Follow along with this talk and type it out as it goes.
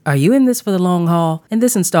Are you in this for the long haul? In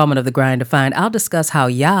this installment of The Grind Defined, I'll discuss how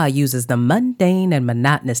Yah uses the mundane and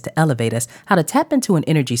monotonous to elevate us, how to tap into an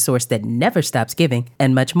energy source that never stops giving,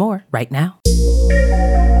 and much more right now.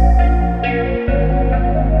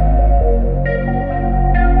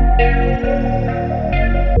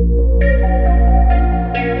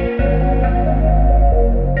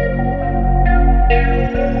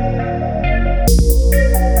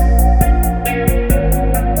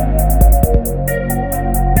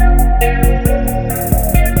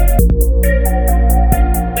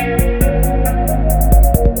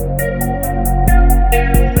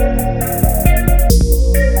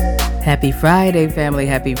 Happy Friday, family.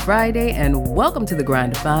 Happy Friday, and welcome to The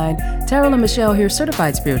Grind Defined. Terrell and Michelle here,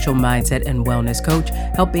 certified spiritual mindset and wellness coach,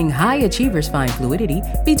 helping high achievers find fluidity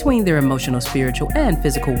between their emotional, spiritual, and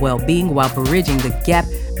physical well-being while bridging the gap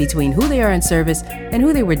between who they are in service and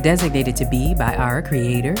who they were designated to be by our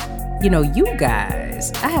Creator. You know, you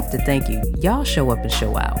guys, I have to thank you. Y'all show up and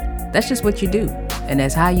show out. That's just what you do, and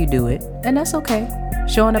that's how you do it, and that's okay.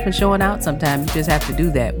 Showing up and showing out, sometimes you just have to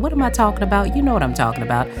do that. What am I talking about? You know what I'm talking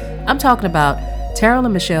about. I'm talking about Terrell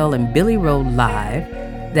and Michelle and Billy Rowe Live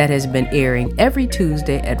that has been airing every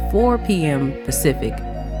Tuesday at 4 p.m. Pacific,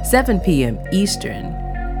 7 p.m. Eastern.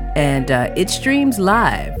 And it streams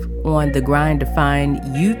live on the Grind Defined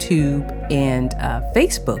YouTube and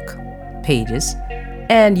Facebook pages,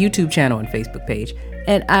 and YouTube channel and Facebook page.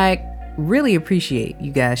 And I really appreciate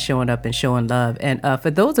you guys showing up and showing love. And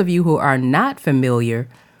for those of you who are not familiar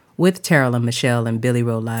with Terrell and Michelle and Billy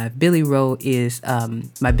Rowe Live, Billy Rowe is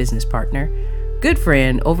my business partner, good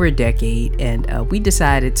friend, over a decade. And we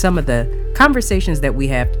decided some of the conversations that we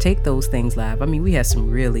have to take those things live. I mean, we have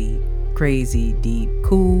some really crazy, deep,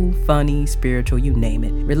 cool, funny, spiritual, you name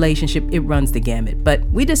it, relationship, it runs the gamut. But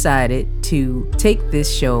we decided to take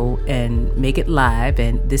this show and make it live,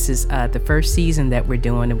 and this is the first season that we're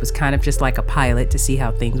doing. It was kind of just like a pilot to see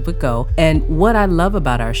how things would go. And what I love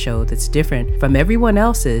about our show that's different from everyone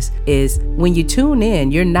else's is when you tune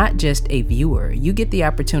in, you're not just a viewer. You get the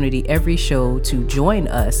opportunity every show to join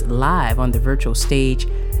us live on the virtual stage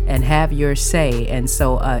and have your say. And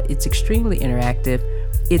so it's extremely interactive.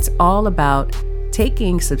 It's all about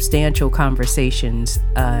taking substantial conversations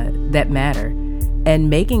that matter and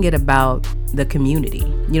making it about the community.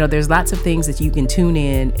 You know, there's lots of things that you can tune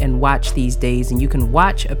in and watch these days, and you can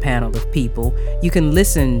watch a panel of people. You can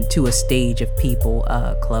listen to a stage of people,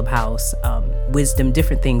 Clubhouse, Wisdom,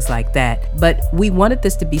 different things like that. But we wanted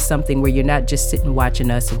this to be something where you're not just sitting watching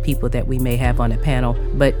us and people that we may have on a panel,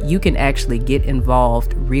 but you can actually get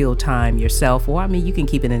involved real time yourself. Or, I mean, you can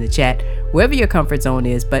keep it in the chat, wherever your comfort zone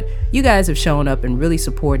is. But you guys have shown up and really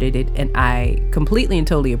supported it, and I completely and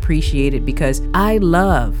totally appreciate it because I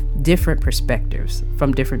love different perspectives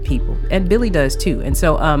from different people, and Billy does too. And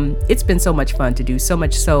so it's been so much fun to do, so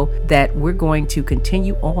much so that we're going to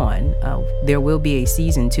continue on. There will be a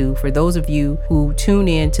season 2. For those of you who tune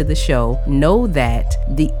in to the show, know that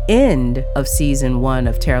the end of season 1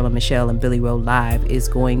 of Terrell and Michelle and Billy Rowe Live is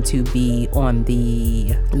going to be on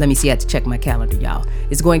the, let me see, I have to check my calendar, y'all.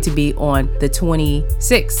 It's going to be on the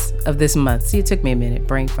 26th of this month. See, it took me a minute,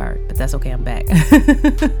 brain fart, but that's okay, I'm back.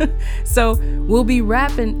 So we'll be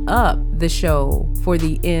wrapping up the show for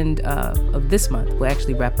the end of this month. We'll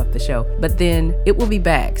actually wrap up the show, but then it will be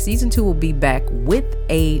back. Season 2 will be back with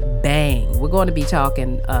a bang. We're going to be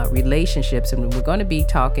talking relationships, and we're going to be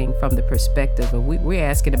talking from the perspective of, we're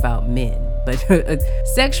asking about men, but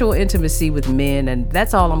sexual intimacy with men. And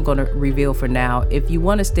that's all I'm going to reveal for now. If you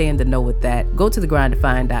want to stay in the know with that, go to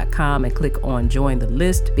thegrinddefined.com and click on join the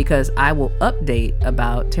list, because I will update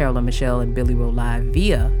about Terrell and Michelle and Billy Rowe Live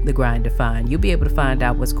via The Grind Defined. You'll be able to find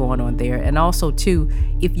out what's going on there. And also too,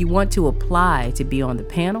 if you want to apply to be on the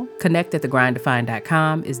panel, connect at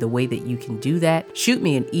thegrinddefined.com is the way that you can do that. Shoot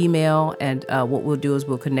me an email, and what we'll do is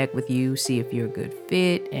we'll connect with you, see if you're a good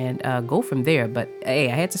fit, and go from there. But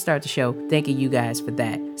hey, I had to start the show thanking you guys for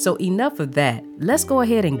that. So enough of that. Let's go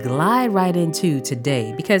ahead and glide right into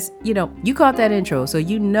today, because, you know, you caught that intro, so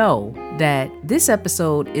you know that this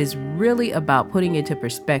episode is really about putting into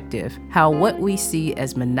perspective how what we see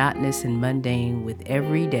as monotonous and mundane with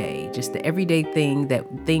every day, just the everyday things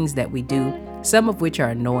that we do, some of which are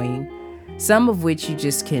annoying, some of which you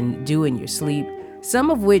just can do in your sleep, some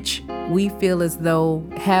of which we feel as though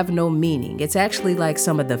have no meaning. It's actually like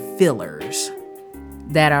some of the fillers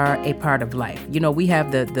that are a part of life. You know, we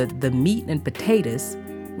have the meat and potatoes,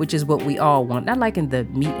 which is what we all want. Not liking the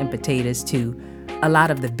meat and potatoes to a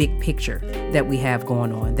lot of the big picture that we have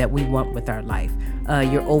going on, that we want with our life,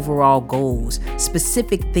 your overall goals,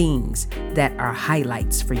 specific things that are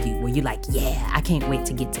highlights for you, where you're like, yeah, I can't wait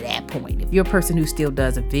to get to that point. If you're a person who still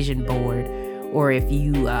does a vision board, or if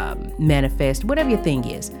you manifest, whatever your thing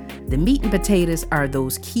is. The meat and potatoes are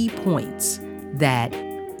those key points that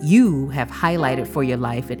you have highlighted for your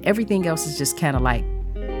life, and everything else is just kind of like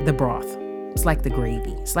the broth. It's like the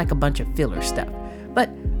gravy. It's like a bunch of filler stuff. But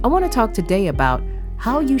I want to talk today about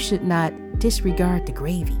how you should not disregard the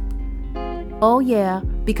gravy. Oh yeah,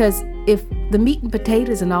 because if the meat and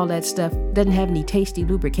potatoes and all that stuff doesn't have any tasty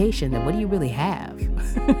lubrication, then what do you really have?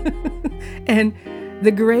 And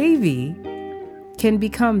the gravy can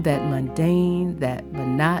become that mundane, that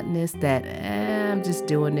monotonous, that I'm just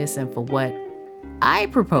doing this and for what? I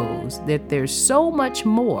propose that there's so much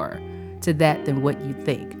more to that than what you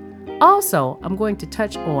think. Also, I'm going to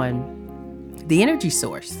touch on the energy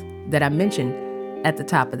source that I mentioned at the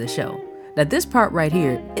top of the show. Now, this part right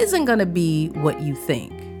here isn't going to be what you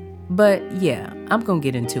think, but yeah, I'm going to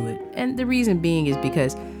get into it. And the reason being is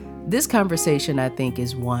because this conversation, I think,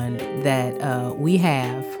 is one that we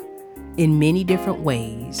have in many different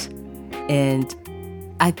ways. And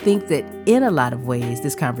I think that in a lot of ways,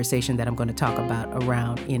 this conversation that I'm going to talk about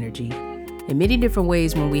around energy, in many different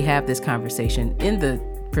ways when we have this conversation, in the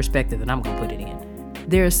perspective that I'm going to put it in,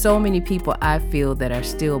 there are so many people I feel that are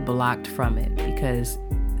still blocked from it because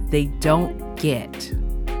they don't get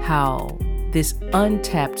how this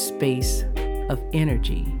untapped space of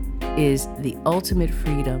energy is the ultimate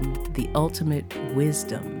freedom, the ultimate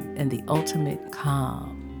wisdom, and the ultimate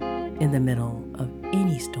calm in the middle of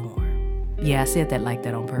any storm. Yeah, I said that like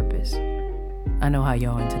that on purpose. I know how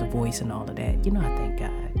y'all into the voice and all of that. You know, I thank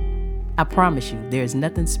God. I promise you, there's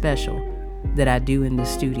nothing special that I do in the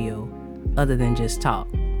studio other than just talk.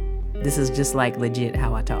 This is just like legit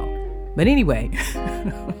how I talk. But anyway,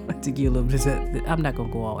 to give you a little bit, I'm not going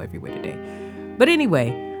to go all everywhere today. But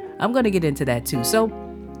anyway, I'm going to get into that too. So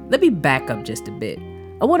let me back up just a bit.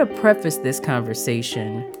 I want to preface this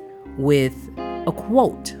conversation with a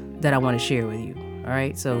quote that I want to share with you. All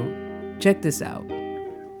right, so check this out.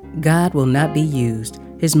 God will not be used.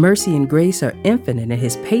 His mercy and grace are infinite, and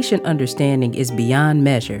his patient understanding is beyond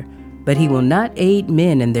measure. But he will not aid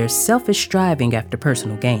men in their selfish striving after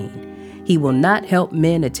personal gain. He will not help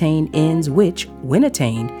men attain ends which, when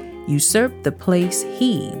attained, usurp the place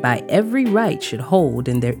he, by every right, should hold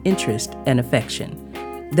in their interest and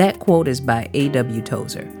affection. That quote is by A.W.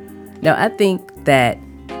 Tozer. Now, I think that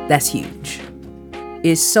that's huge.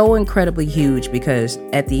 It's so incredibly huge because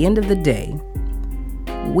at the end of the day,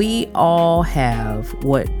 we all have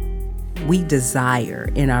what we desire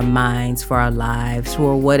in our minds for our lives,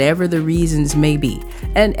 for whatever the reasons may be.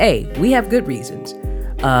 And hey, we have good reasons.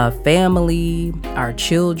 Family, our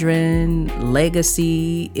children,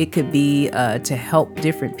 legacy. It could be to help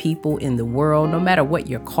different people in the world, no matter what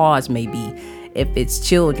your cause may be. If it's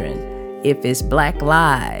children, if it's Black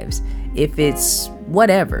lives, if it's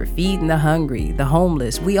whatever, feeding the hungry, the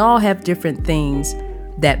homeless. We all have different things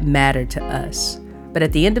that matter to us. But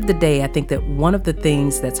at the end of the day, I think that one of the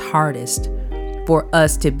things that's hardest for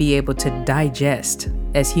us to be able to digest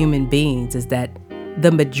as human beings is that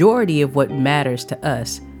the majority of what matters to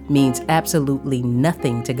us means absolutely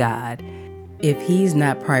nothing to God if he's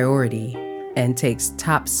not priority and takes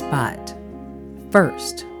top spot,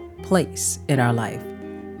 first place in our life.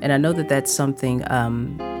 And I know that that's something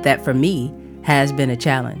that for me has been a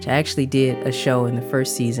challenge. I actually did a show in the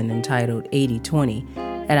first season entitled E52,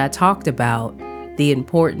 and I talked about the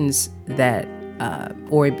importance that,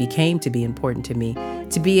 or it became to be important to me,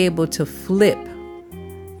 to be able to flip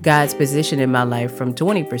God's position in my life from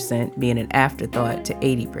 20% being an afterthought to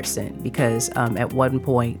 80%, because at one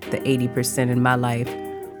point, the 80% in my life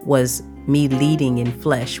was me leading in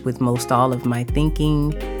flesh with most all of my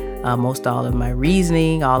thinking, most all of my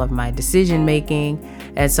reasoning, all of my decision making.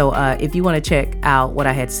 And so if you want to check out what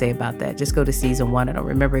I had to say about that, just go to season 1. I don't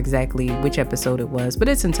remember exactly which episode it was, but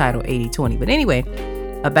it's entitled 80-20. But anyway,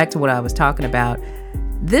 back to what I was talking about.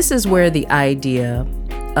 This is where the idea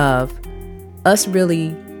of us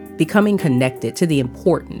really becoming connected to the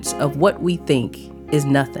importance of what we think is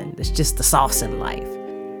nothing, it's just the sauce in life,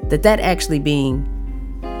 that actually being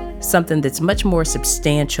something that's much more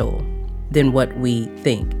substantial than what we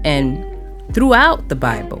think. And throughout the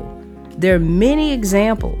Bible, there are many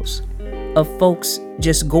examples of folks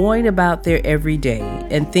just going about their everyday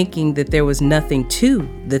and thinking that there was nothing to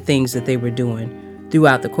the things that they were doing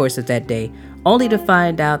throughout the course of that day, only to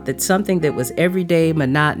find out that something that was everyday,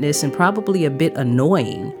 monotonous, and probably a bit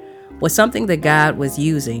annoying was something that God was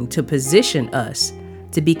using to position us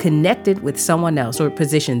to be connected with someone else, or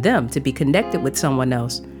position them to be connected with someone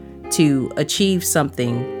else to achieve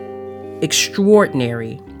something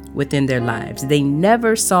extraordinary within their lives. They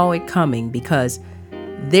never saw it coming because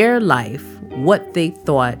their life what they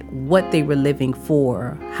thought, what they were living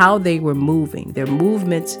for, how they were moving. Their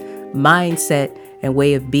movements, mindset, and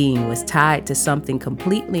way of being was tied to something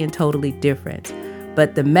completely and totally different.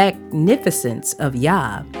 But the magnificence of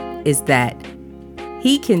Yah is that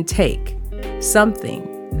he can take something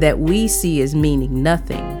that we see as meaning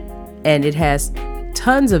nothing, and it has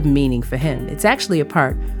tons of meaning for him. It's actually a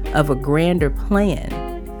part of a grander plan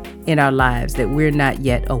in our lives that we're not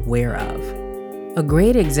yet aware of. A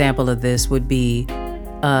great example of this would be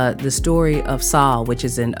the story of Saul, which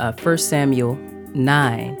is in 1 Samuel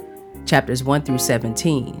 9, chapters 1 through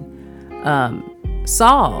 17.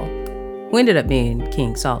 Saul, who ended up being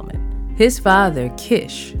King Solomon, his father,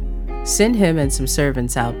 Kish, sent him and some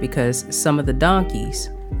servants out because some of the donkeys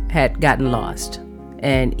had gotten lost.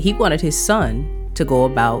 And he wanted his son to go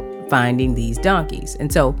about finding these donkeys.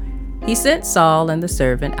 And so he sent Saul and the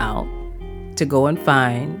servant out to go and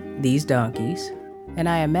find these donkeys. And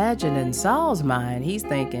I imagine in Saul's mind, he's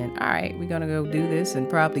thinking, all right, we're going to go do this and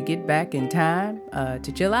probably get back in time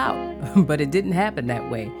to chill out. But it didn't happen that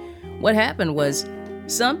way. What happened was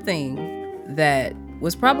something that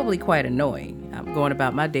was probably quite annoying. I'm going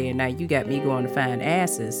about my day and night. You got me going to find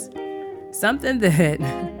asses. Something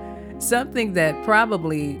that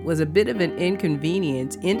probably was a bit of an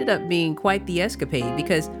inconvenience ended up being quite the escapade,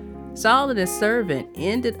 because Saul and his servant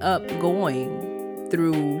ended up going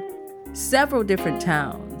through several different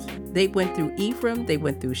towns. They went through Ephraim, they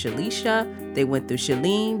went through Shalisha, they went through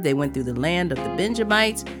Shalim, they went through the land of the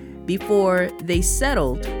Benjamites before they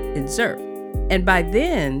settled in Zerf. And by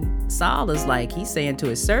then, Saul is like, he's saying to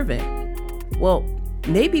his servant, well,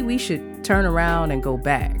 maybe we should turn around and go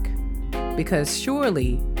back, because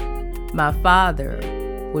surely my father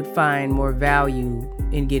would find more value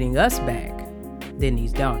in getting us back than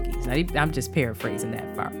these donkeys. Now, I'm just paraphrasing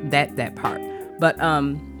that part. But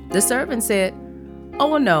the servant said,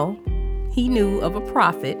 oh, well, no. He knew of a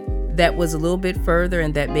prophet that was a little bit further,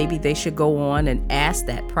 and that maybe they should go on and ask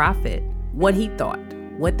that prophet what he thought,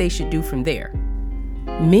 what they should do from there.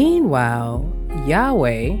 Meanwhile,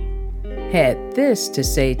 Yahweh had this to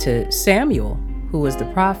say to Samuel, who was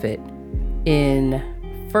the prophet, in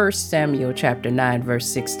 1 Samuel chapter 9, verse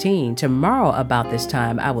 16. Tomorrow about this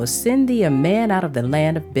time I will send thee a man out of the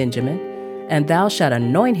land of Benjamin, and thou shalt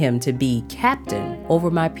anoint him to be captain over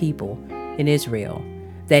my people in Israel,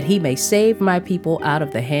 that he may save my people out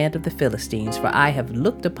of the hand of the Philistines. For I have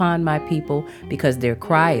looked upon my people, because their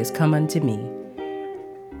cry is come unto me.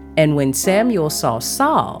 And when Samuel saw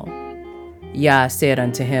Saul, Yah said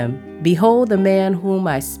unto him, behold the man whom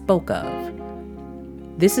I spoke of.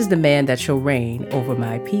 This is the man that shall reign over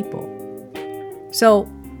my people. So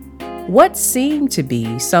what seemed to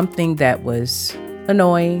be something that was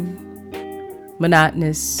annoying,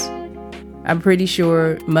 monotonous, I'm pretty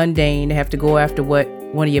sure mundane, to have to go after what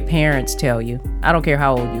one of your parents tell you. I don't care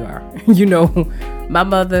how old you are. My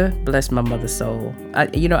mother, bless my mother's soul. I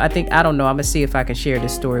don't know. I'm going to see if I can share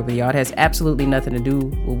this story with y'all. It has absolutely nothing to do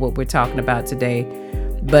with what we're talking about today.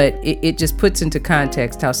 But it just puts into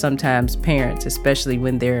context how sometimes parents, especially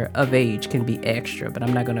when they're of age, can be extra. But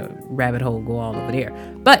I'm not going to rabbit hole go all over there.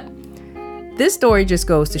 But this story just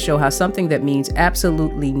goes to show how something that means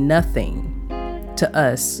absolutely nothing to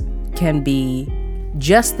us can be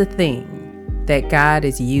just the thing that God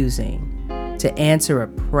is using to answer a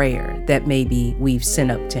prayer that maybe we've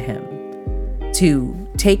sent up to him, to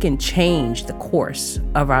take and change the course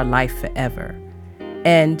of our life forever.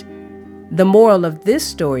 And the moral of this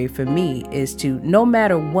story for me is to, no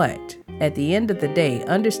matter what, at the end of the day,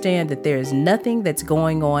 understand that there is nothing that's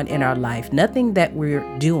going on in our life, nothing that we're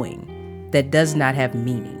doing that does not have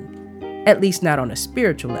meaning, at least not on a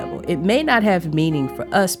spiritual level. It may not have meaning for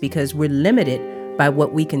us because we're limited by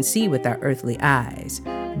what we can see with our earthly eyes,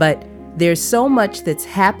 but there's so much that's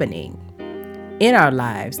happening in our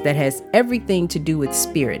lives that has everything to do with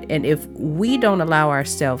spirit. And if we don't allow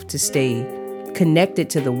ourselves to stay connected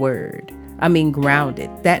to the word, grounded,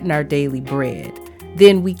 that in our daily bread,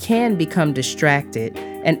 then we can become distracted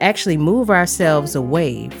and actually move ourselves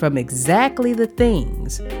away from exactly the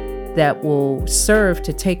things that will serve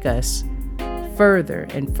to take us further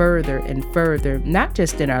and further and further, not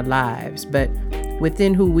just in our lives, but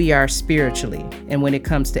within who we are spiritually. And when it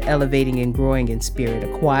comes to elevating and growing in spirit,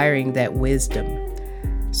 acquiring that wisdom.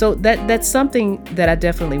 So that's something that I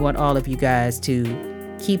definitely want all of you guys to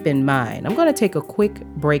keep in mind. I'm going to take a quick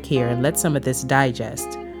break here and let some of this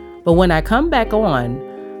digest. But when I come back on,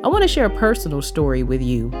 I want to share a personal story with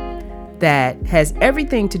you that has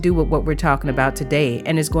everything to do with what we're talking about today,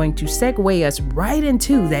 and is going to segue us right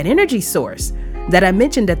into that energy source that I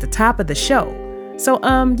mentioned at the top of the show. So,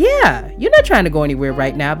 yeah, you're not trying to go anywhere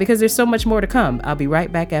right now because there's so much more to come. I'll be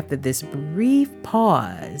right back after this brief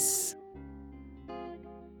pause.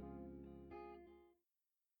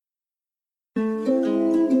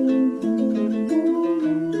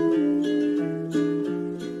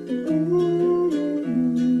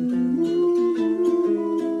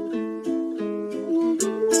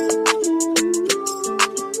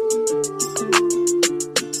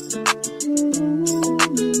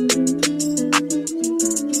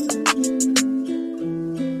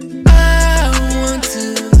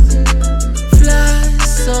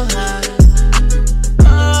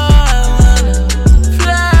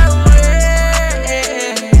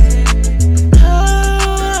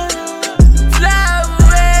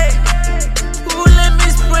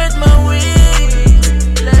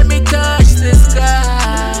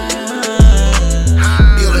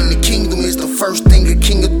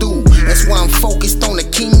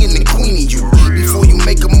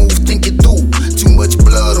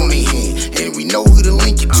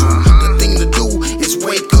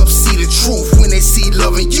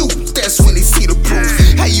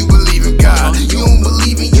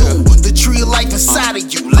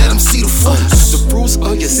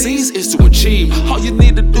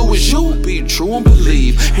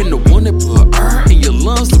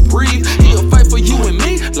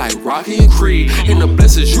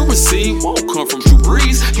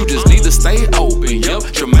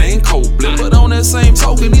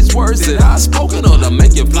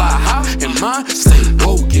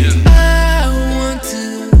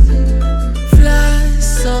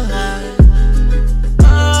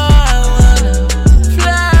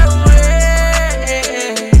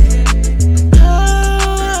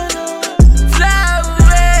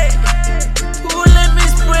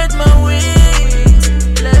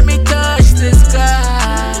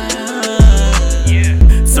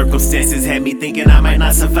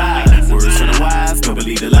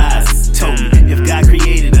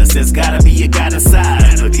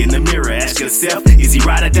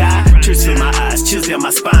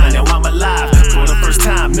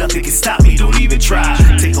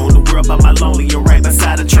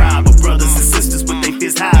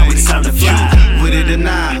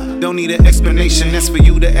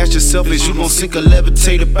 Is you gon' sink or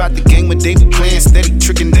levitate about the game when they be playing, steady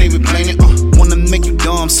tricking, they be playing. Wanna make you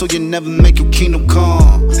dumb, so you never make your kingdom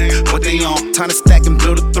come. What they on? Time to stack and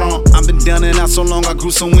build a throne. I've been down and out so long, I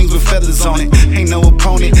grew some wings with feathers on it. Ain't no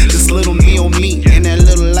opponent, just little me on me, and that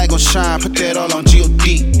little light gon' shine. Put that all on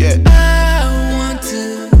G.O.D. Yeah. I want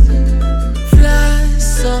to fly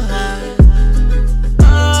so high.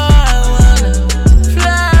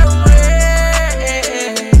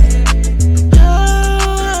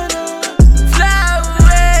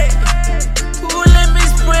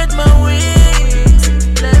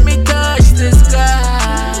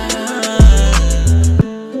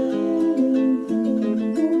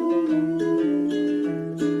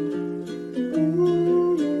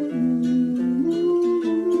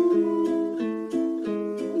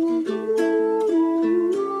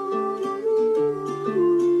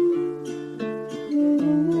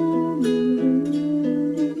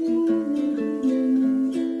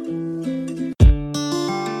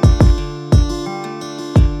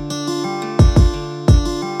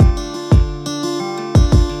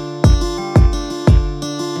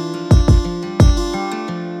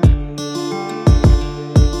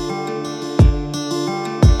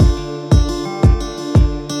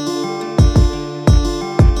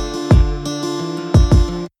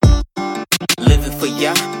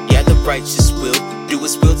 righteous will do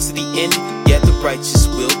his will to the end. Yeah, the righteous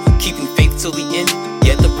will keeping faith till the end.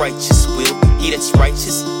 Yeah, the righteous will. He that's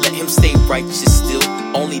righteous, let him stay righteous still.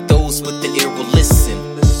 Only those with an ear will listen.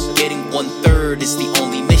 Getting 1/3 is the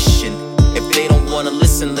only mission. If they don't wanna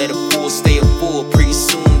listen, let a fool stay a fool. Pretty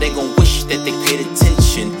soon they gon' wish that they paid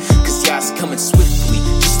attention. Cause Yah's coming swiftly.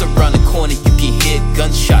 Just around the corner you can hear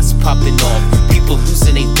gunshots popping off. People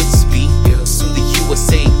losing their wits be. Soon the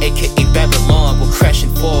USA, aka Babylon, will crash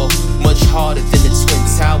and fall. Much harder than the Twin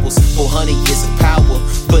Towers. 400 years of power,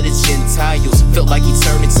 but it's Gentiles. Felt like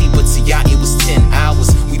eternity, but to Yah it was 10 hours.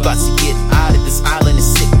 We about to get out of this island of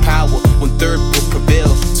sick power. 1/3 will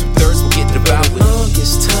prevail, 2/3 will get devoured. For the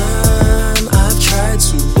longest time I've tried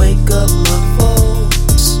to wake up my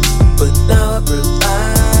folks, but now I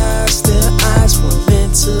realize their eyes were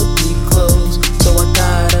meant to be closed. So I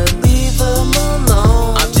gotta leave them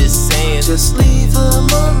alone. I'm just saying, just leave them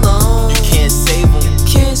alone. You can't save them. You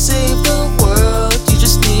can't save the world. You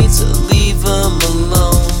just need to leave them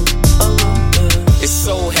alone. His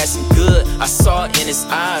soul has some good, I saw it in his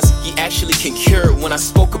eyes. He actually can cure it when I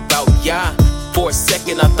spoke about Yah. For a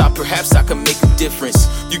second I thought perhaps I could make a difference.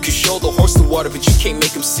 You can show the horse the water, but you can't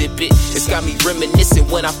make him sip it. It's got me reminiscing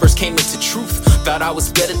when I first came into truth. Thought I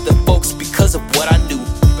was better than folks because of what I knew.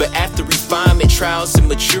 But after refinement, trials, and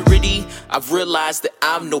maturity, I've realized that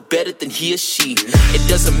I'm no better than he or she. It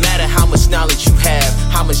doesn't matter how much knowledge you have,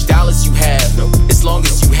 how much dollars you have. As long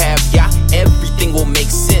as you have, everything will make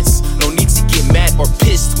sense. No need to get mad or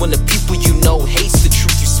pissed when the people you know hates the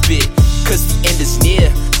truth you spit. Cause the end is near,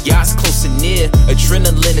 it's close and near.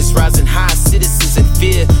 Adrenaline is rising high, citizens in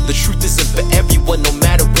fear. The truth isn't for everyone, no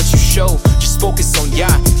matter what you show. Just focus on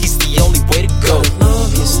he's the only way to go. For the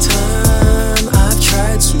longest time I've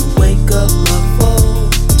tried to wake up my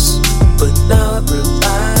folks, but now I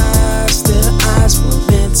realize their eyes were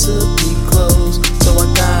meant to be closed. So I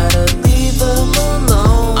gotta leave them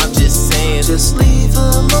alone. I'm just saying, just leave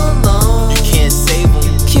them alone. You can't save them.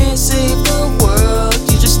 You can't save the world.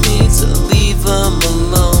 You just need to leave them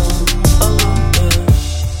alone.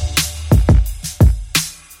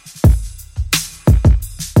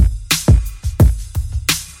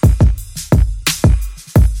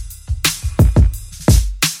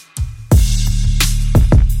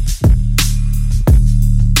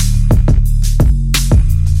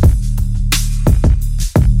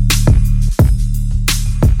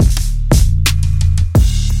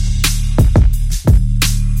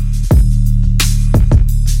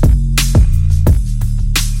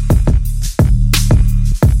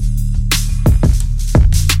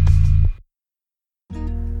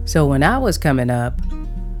 So when I was coming up,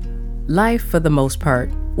 life for the most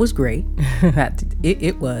part was great.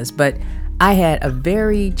 it was, but I had a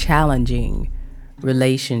very challenging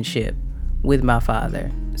relationship with my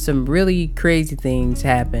father. Some really crazy things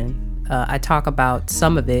happened. I talk about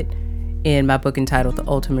some of it in my book entitled The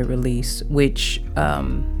Ultimate Release, which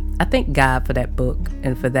I thank God for that book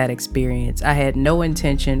and for that experience. I had no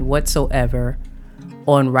intention whatsoever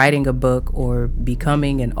on writing a book or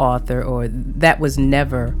becoming an author, or that was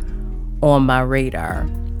never on my radar.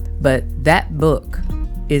 But that book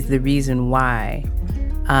is the reason why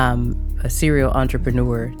I'm a serial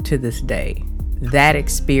entrepreneur to this day. That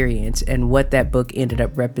experience and what that book ended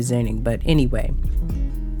up representing. But anyway,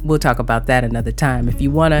 we'll talk about that another time. If you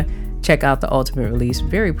want to check out The Ultimate Release,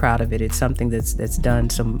 very proud of it. It's something that's done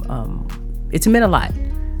some, it's meant a lot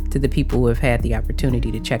to the people who have had the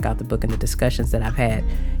opportunity to check out the book and the discussions that I've had.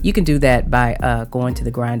 You can do that by going to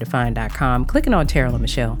thegrinddefined.com, clicking on Terrell and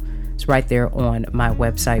Michelle. It's right there on my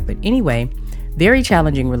website. But anyway, very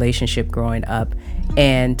challenging relationship growing up.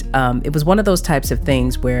 And it was one of those types of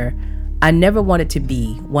things where I never wanted to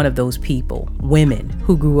be one of those people, women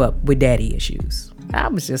who grew up with daddy issues. I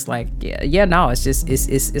was just like,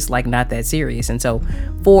 it's like not that serious. And so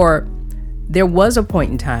there was a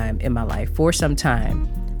point in time in my life for some time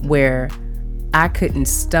where I couldn't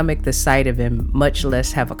stomach the sight of him, much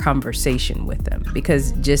less have a conversation with him,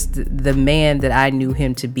 because just the man that I knew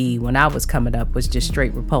him to be when I was coming up was just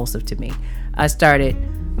straight repulsive to me. I started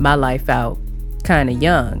my life out kind of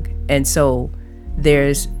young. And so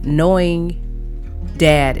there's knowing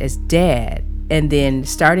dad as dad, and then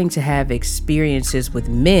starting to have experiences with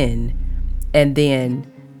men, and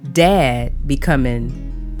then dad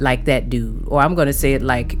becoming like that dude, or I'm going to say it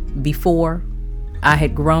like before I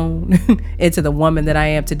had grown into the woman that I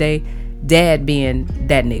am today, dad being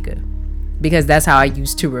that nigga, because that's how I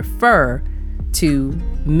used to refer to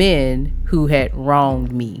men who had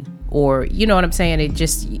wronged me, or you know what I'm saying? It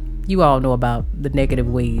just, you all know about the negative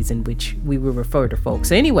ways in which we would refer to folks.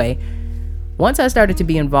 So anyway, once I started to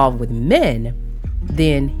be involved with men,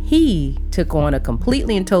 then he took on a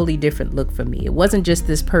completely and totally different look for me. It wasn't just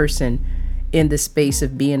this person in the space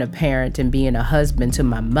of being a parent and being a husband to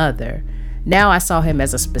my mother. Now I saw him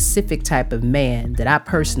as a specific type of man that I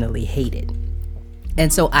personally hated.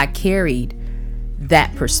 And so I carried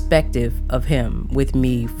that perspective of him with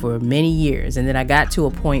me for many years. And then I got to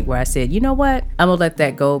a point where I said, you know what? I'm gonna let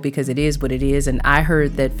that go because it is what it is. And I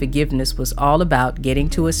heard that forgiveness was all about getting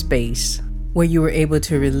to a space where you were able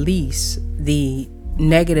to release the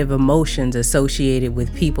negative emotions associated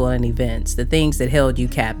with people and events, the things that held you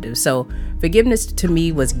captive. So forgiveness to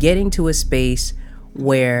me was getting to a space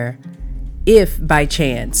where if by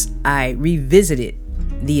chance I revisited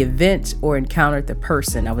the event or encountered the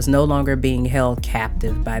person, I was no longer being held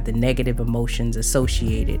captive by the negative emotions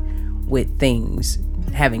associated with things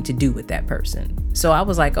having to do with that person. So I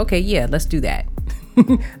was like, okay, yeah, let's do that.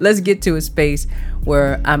 Let's get to a space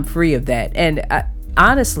where I'm free of that. And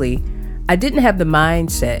honestly, I didn't have the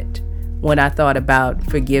mindset when I thought about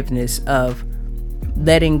forgiveness of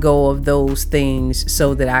letting go of those things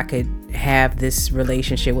so that I could have this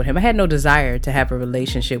relationship with him. I had no desire to have a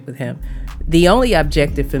relationship with him. The only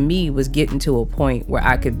objective for me was getting to a point where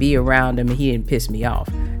I could be around him and he didn't piss me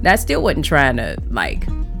off. Now, I still wasn't trying to like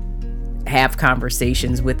have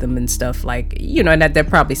conversations with him and stuff, like, you know, and that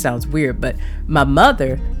probably sounds weird, but my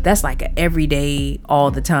mother, that's like an everyday,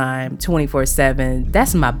 all the time, 24/7.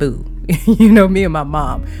 That's my boo. You know, me and my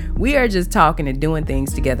mom, we are just talking and doing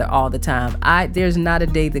things together all the time. There's not a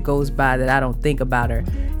day that goes by that I don't think about her.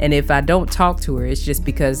 And if I don't talk to her, it's just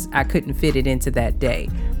because I couldn't fit it into that day.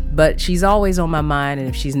 But she's always on my mind, and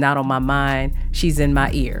if she's not on my mind, she's in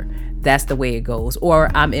my ear. That's the way it goes. Or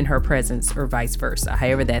I'm in her presence, or vice versa,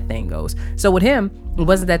 however that thing goes. So with him, it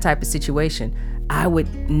wasn't that type of situation. I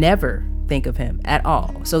would never think of him at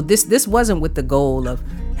all. So this wasn't with the goal of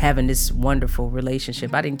having this wonderful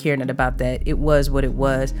relationship. I didn't care nothing about that. It was what it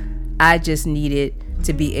was. I just needed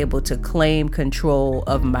to be able to claim control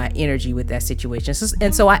of my energy with that situation.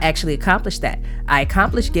 And so I actually accomplished that. I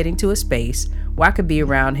accomplished getting to a space where I could be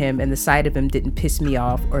around him and the sight of him didn't piss me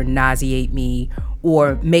off or nauseate me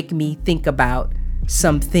or make me think about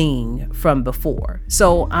something from before.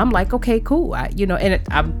 So I'm like, okay, cool. I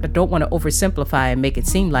don't want to oversimplify and make it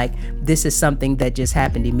seem like this is something that just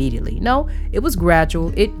happened immediately. No, it was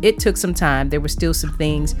gradual. It took some time. There were still some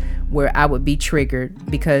things where I would be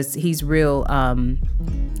triggered because he's real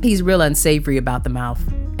unsavory about the mouth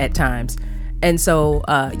at times. And so,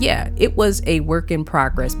 it was a work in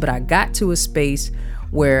progress, but I got to a space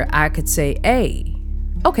where I could say, hey,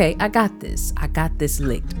 okay, I got this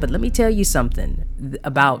licked. But let me tell you something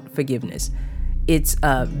about forgiveness. It's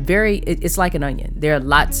it's like an onion. There are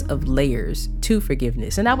lots of layers to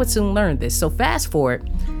forgiveness, and I would soon learn this. So fast forward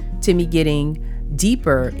to me getting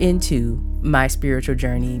deeper into my spiritual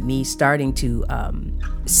journey, me starting to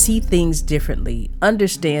see things differently,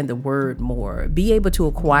 understand the word more, be able to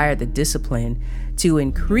acquire the discipline to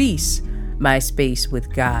increase my space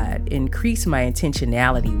with God, increase my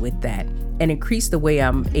intentionality with that, and increase the way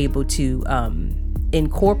I'm able to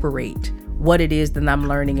incorporate what it is that I'm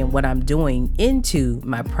learning and what I'm doing into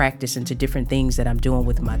my practice, into different things that I'm doing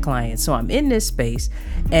with my clients. So I'm in this space,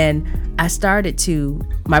 and I started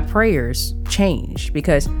my prayers changed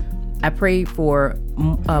because I prayed for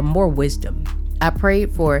more wisdom. I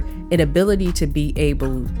prayed for an ability to be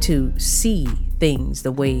able to see things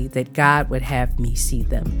the way that God would have me see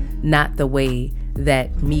them, not the way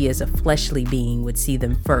that me as a fleshly being would see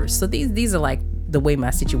them first. So these are like the way my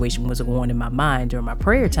situation was going in my mind during my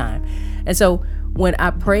prayer time. And so when I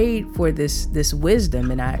prayed for this wisdom,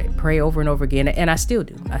 and I pray over and over again, and I still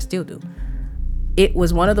do, it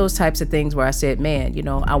was one of those types of things where I said, man,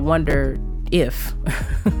 I wonder if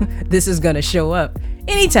this is going to show up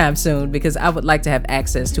anytime soon, because I would like to have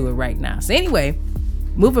access to it right now. So anyway,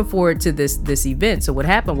 moving forward to this event. So what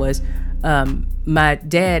happened was my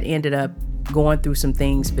dad ended up going through some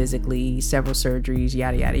things physically, several surgeries,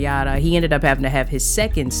 yada, yada, yada. He ended up having to have his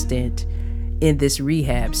second stint in this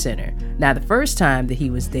rehab center. Now, the first time that he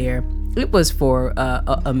was there, it was for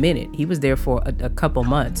a minute. He was there for a couple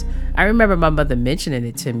months. I remember my mother mentioning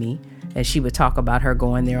it to me, and she would talk about her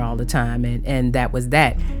going there all the time. And that was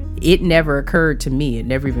that. It never occurred to me. It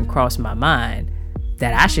never even crossed my mind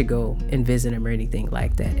that I should go and visit him or anything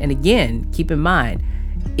like that. And again, keep in mind,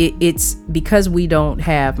 it's because we don't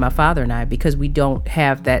have, my father and I, because we don't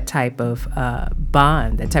have that type of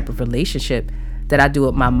bond, that type of relationship that I do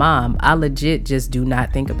with my mom. I legit just do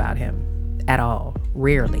not think about him at all,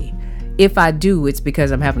 rarely. If I do, it's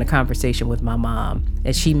because I'm having a conversation with my mom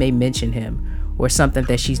and she may mention him or something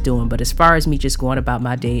that she's doing. But as far as me just going about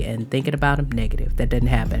my day and thinking about him, negative. That didn't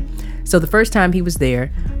happen. So the first time he was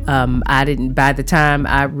there, by the time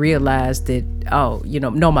I realized that,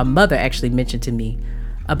 my mother actually mentioned to me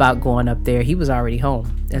about going up there. He was already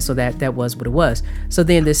home. And so that was what it was. So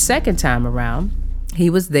then the second time around, he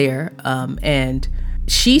was there, and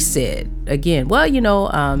she said again, well,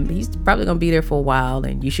 he's probably going to be there for a while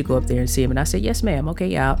and you should go up there and see him. And I said, yes, ma'am. Okay,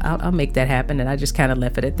 yeah, I'll make that happen. And I just kind of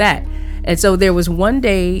left it at that. And so there was one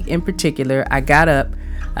day in particular, I got up.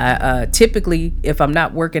 Typically, if I'm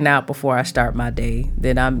not working out before I start my day,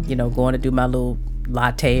 then I'm, going to do my little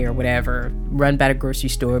latte or whatever, run by the grocery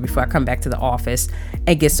store before I come back to the office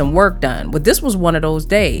and get some work done. But this was one of those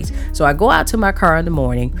days. So I go out to my car in the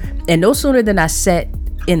morning, and no sooner than I sat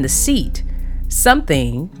in the seat,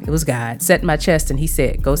 it was God, sat in my chest, and he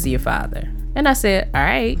said, go see your father. And I said, all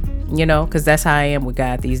right, because that's how I am with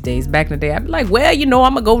God these days. Back in the day, I'd be like, well, I'm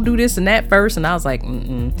going to go do this and that first. And I was like,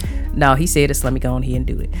 no, he said it, let me go on here and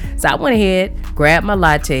do it. So I went ahead, grabbed my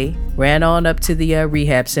latte, ran on up to the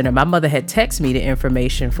rehab center. My mother had texted me the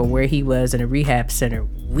information for where he was in a rehab center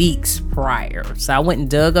weeks prior. So I went and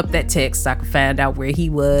dug up that text so I could find out where he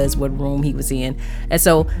was, what room he was in. And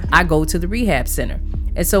so I go to the rehab center.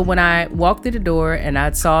 And so when I walked through the door and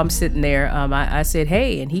I saw him sitting there, I said,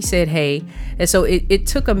 hey, and he said, hey. And so it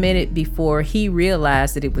took a minute before he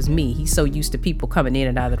realized that it was me. He's so used to people coming in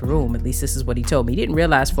and out of the room. At least this is what he told me. He didn't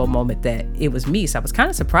realize for a moment that it was me. So I was kind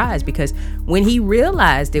of surprised, because when he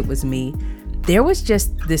realized it was me, there was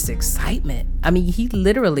just this excitement. I mean, he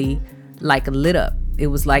literally like lit up. It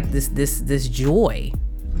was like this joy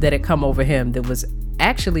that had come over him that was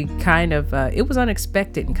actually kind of, it was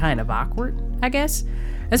unexpected and kind of awkward, I guess.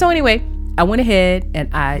 And so anyway, I went ahead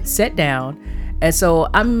and I sat down. And so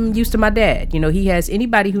I'm used to my dad. You know,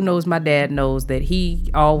 anybody who knows my dad knows that he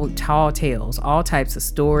all tall tales, all types of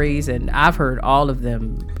stories. And I've heard all of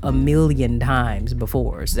them a million times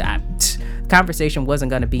before. So conversation wasn't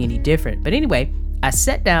going to be any different. But anyway, I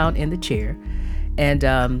sat down in the chair and,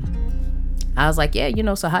 I was like,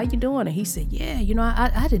 yeah, so how you doing? And he said, yeah,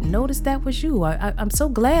 I didn't notice that was you. I'm so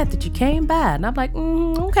glad that you came by. And I'm like,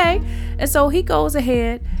 okay. And so he goes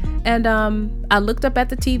ahead and I looked up at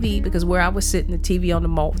the TV, because where I was sitting, the TV on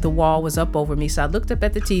the wall was up over me. So I looked up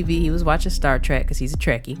at the TV. He was watching Star Trek, because he's a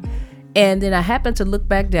Trekkie. And then I happened to look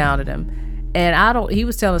back down at him, and he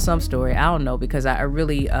was telling some story. I don't know, because I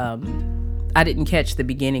really, I didn't catch the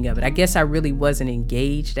beginning of it. I guess I really wasn't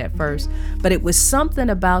engaged at first, but it was something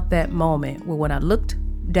about that moment where when I looked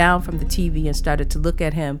down from the TV and started to look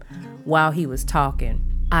at him while he was talking,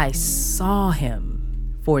 I saw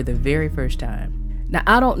him for the very first time. Now,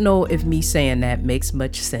 I don't know if me saying that makes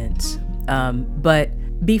much sense, but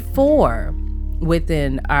before,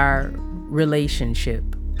 within our relationship,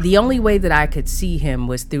 the only way that I could see him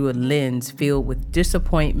was through a lens filled with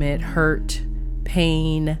disappointment, hurt,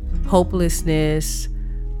 pain, hopelessness,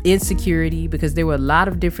 insecurity, because there were a lot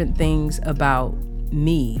of different things about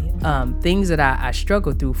me, things that I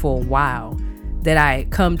struggled through for a while that I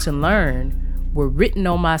come to learn were written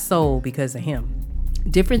on my soul because of him.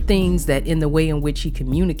 Different things that in the way in which he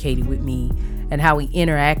communicated with me and how he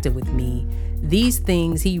interacted with me, these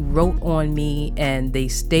things he wrote on me and they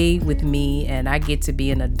stayed with me, and I get to be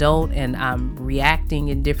an adult and I'm reacting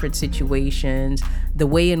in different situations, the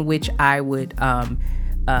way in which I would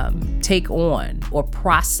take on or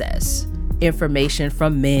process information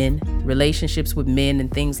from men, relationships with men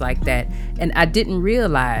and things like that. And I didn't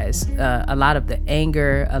realize a lot of the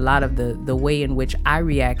anger, a lot of the way in which I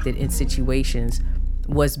reacted in situations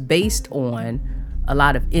was based on a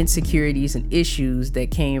lot of insecurities and issues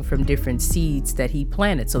that came from different seeds that he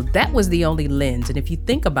planted. So that was the only lens. And if you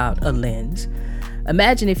think about a lens,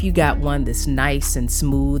 imagine if you got one that's nice and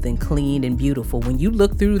smooth and clean and beautiful. When you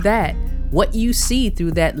look through that, what you see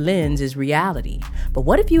through that lens is reality. But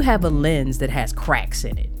what if you have a lens that has cracks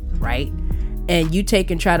in it, right? And you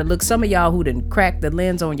take and try to look, some of y'all who done cracked the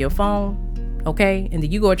lens on your phone, okay? And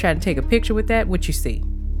then you go and try to take a picture with that, what you see?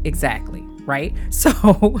 Exactly, right?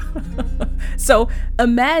 So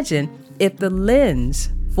imagine if the lens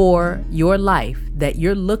for your life that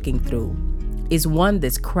you're looking through is one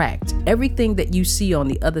that's cracked. Everything that you see on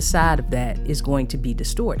the other side of that is going to be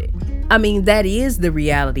distorted. I mean, that is the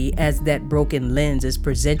reality as that broken lens is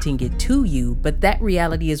presenting it to you, but that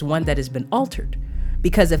reality is one that has been altered.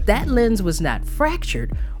 Because if that lens was not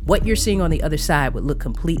fractured, what you're seeing on the other side would look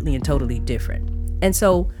completely and totally different. And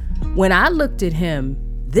so when I looked at him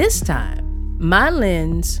this time, my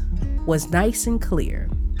lens was nice and clear.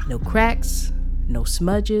 No cracks, no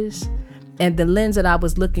smudges. And the lens that I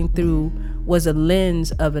was looking through was a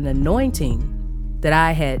lens of an anointing that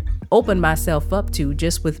I had opened myself up to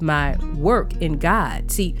just with my work in God.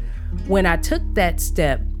 See, when I took that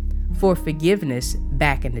step for forgiveness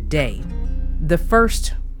back in the day, the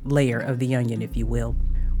first layer of the onion, if you will,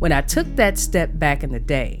 when I took that step back in the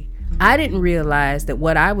day, I didn't realize that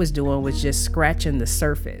what I was doing was just scratching the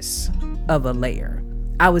surface of a layer.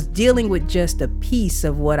 I was dealing with just a piece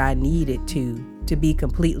of what I needed to be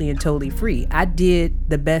completely and totally free. I did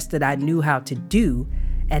the best that I knew how to do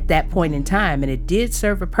at that point in time, and it did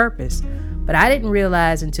serve a purpose. But I didn't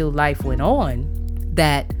realize until life went on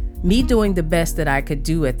that me doing the best that I could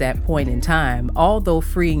do at that point in time, although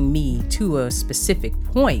freeing me to a specific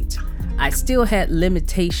point, I still had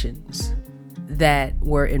limitations that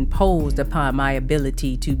were imposed upon my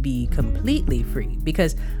ability to be completely free,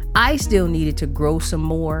 because I still needed to grow some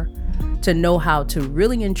more to know how to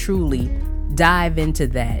really and truly dive into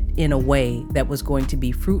that in a way that was going to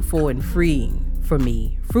be fruitful and freeing for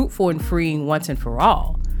me, fruitful and freeing once and for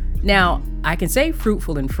all. Now, I can say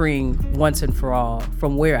fruitful and freeing once and for all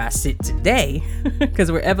from where I sit today,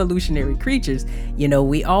 because we're evolutionary creatures. You know,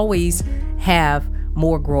 we always have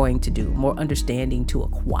more growing to do, more understanding to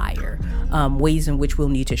acquire, ways in which we'll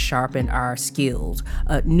need to sharpen our skills,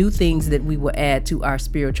 new things that we will add to our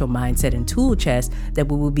spiritual mindset and tool chest that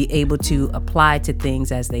we will be able to apply to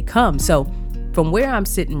things as they come. So from where I'm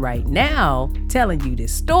sitting right now, telling you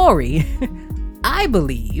this story, I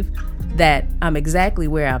believe that I'm exactly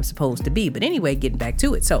where I'm supposed to be. But anyway, getting back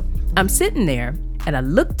to it. So I'm sitting there and I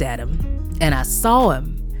looked at him and I saw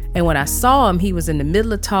him. And when I saw him, he was in the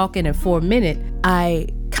middle of talking, and for a minute, I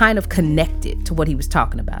kind of connected to what he was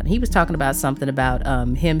talking about. And he was talking about something about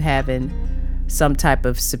him having some type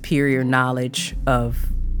of superior knowledge of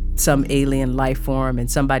some alien life form,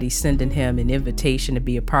 and somebody sending him an invitation to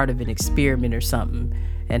be a part of an experiment or something,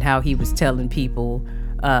 and how he was telling people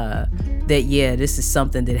that, yeah, this is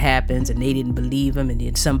something that happens, and they didn't believe him, and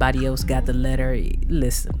then somebody else got the letter.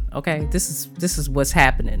 Listen, okay, this is what's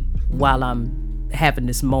happening while I'm having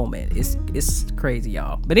this moment. It's crazy,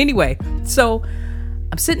 y'all. But anyway, so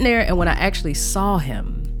I'm sitting there, and when I actually saw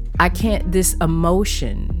him, this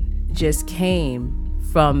emotion just came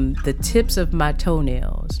from the tips of my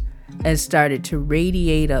toenails and started to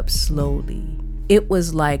radiate up slowly. It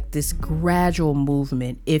was like this gradual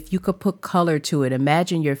movement. If you could put color to it,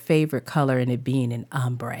 imagine your favorite color and it being an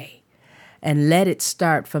ombre, and let it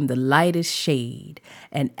start from the lightest shade.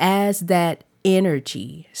 And as that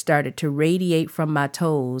energy started to radiate from my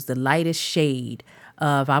toes, the lightest shade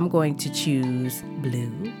of, I'm going to choose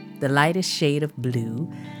blue, the lightest shade of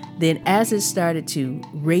blue. Then as it started to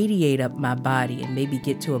radiate up my body and maybe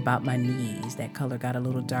get to about my knees, that color got a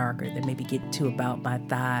little darker. Then maybe get to about my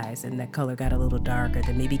thighs, and that color got a little darker.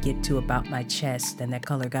 Then maybe get to about my chest, and that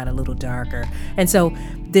color got a little darker. And so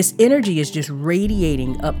this energy is just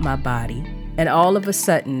radiating up my body. And all of a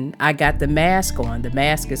sudden, I got the mask on. The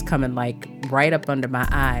mask is coming like right up under my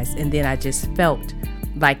eyes. And then I just felt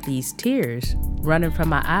like these tears running from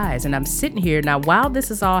my eyes. And I'm sitting here now, while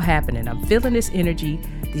this is all happening, I'm feeling this energy.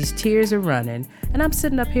 These tears are running. And I'm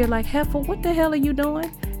sitting up here like, Heifer, what the hell are you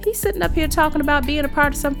doing? He's sitting up here talking about being a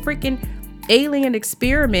part of some freaking alien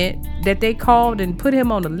experiment that they called and put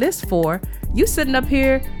him on a list for. You sitting up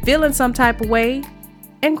here feeling some type of way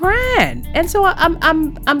and crying. And so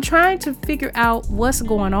I'm trying to figure out what's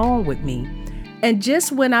going on with me. And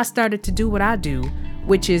just when I started to do what I do,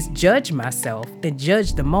 which is judge myself and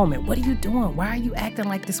judge the moment. What are you doing? Why are you acting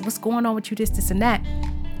like this? What's going on with you? This, and that.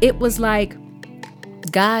 It was like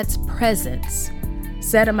God's presence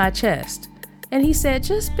sat in my chest. And he said,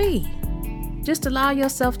 just be. Just allow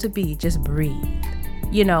yourself to be. Just breathe.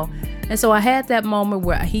 You know? And so I had that moment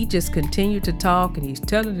where he just continued to talk, and he's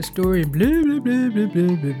telling the story and blah, blah, blah, blah,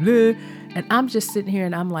 blah, blah, blah. And I'm just sitting here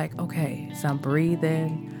and I'm like, okay, so I'm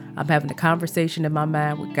breathing. I'm having a conversation in my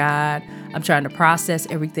mind with God. I'm trying to process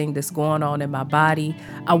everything that's going on in my body.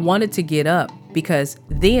 I wanted to get up because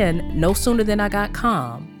then no sooner than I got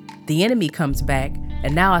calm, the enemy comes back.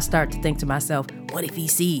 And now I start to think to myself, what if he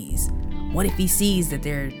sees? What if he sees that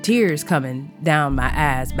there are tears coming down my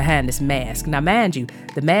eyes behind this mask? Now, mind you,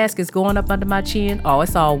 the mask is going up under my chin. Oh,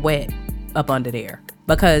 it's all wet up under there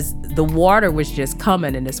because the water was just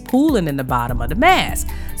coming and it's pooling in the bottom of the mask.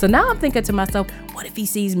 So now I'm thinking to myself, what if he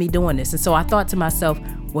sees me doing this? And so I thought to myself,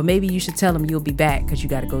 well, maybe you should tell him you'll be back because you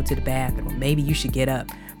got to go to the bathroom. Maybe you should get up.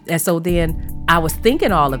 And so then I was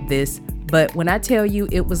thinking all of this. But when I tell you,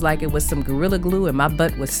 it was like it was some Gorilla Glue and my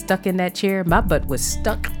butt was stuck in that chair. My butt was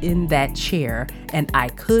stuck in that chair and I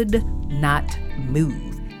could not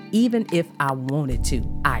move. Even if I wanted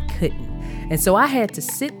to, I couldn't. And so I had to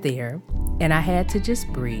sit there and I had to just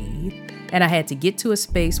breathe. And I had to get to a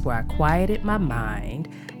space where I quieted my mind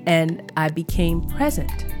and I became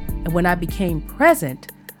present. And when I became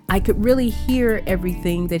present, I could really hear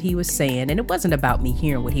everything that he was saying. And it wasn't about me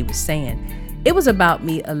hearing what he was saying. It was about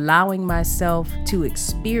me allowing myself to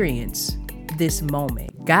experience this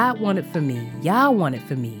moment. God wanted for me, Yah wanted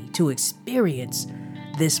for me to experience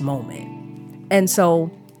this moment. And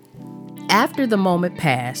so after the moment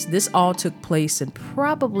passed, this all took place in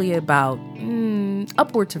probably about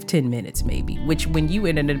upwards of 10 minutes maybe, which when you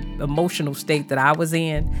in an emotional state that I was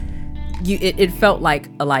in, it felt like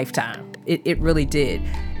a lifetime. It really did.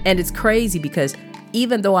 And it's crazy because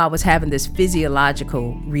even though I was having this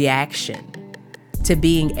physiological reaction to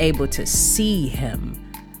being able to see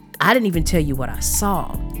him, I didn't even tell you what I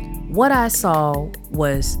saw. What I saw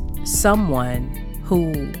was someone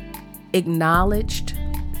who acknowledged,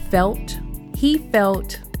 felt. He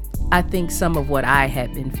felt, I think, some of what I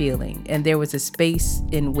had been feeling. And there was a space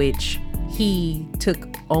in which he took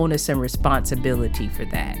onus and responsibility for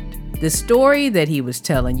that. The story that he was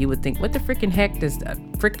telling, you would think, what the freaking heck does a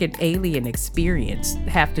freaking alien experience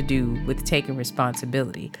have to do with taking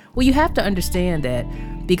responsibility? Well, you have to understand that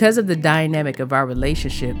Because of the dynamic of our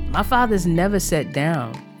relationship, my father's never sat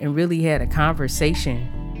down and really had a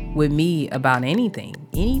conversation with me about anything.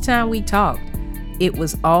 Anytime we talked, it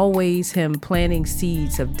was always him planting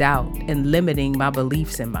seeds of doubt and limiting my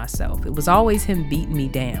beliefs in myself. It was always him beating me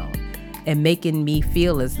down and making me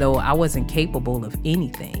feel as though I wasn't capable of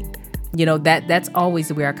anything. That's always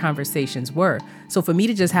the way our conversations were. So for me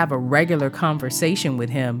to just have a regular conversation with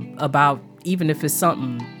him about, even if it's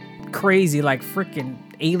something crazy like freaking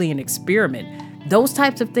alien experiment, those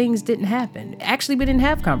types of things didn't happen. Actually, we didn't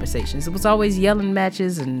have conversations. It was always yelling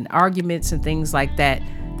matches and arguments and things like that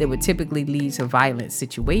would typically lead to violent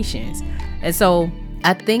situations. And so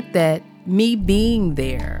I think that me being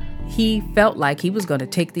there, he felt like he was going to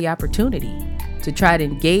take the opportunity to try to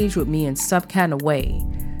engage with me in some kind of way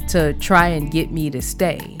to try and get me to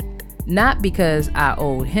stay. Not because I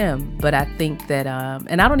owed him, but I think that,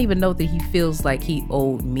 and I don't even know that he feels like he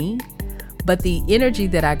owed me, but the energy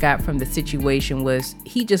that I got from the situation was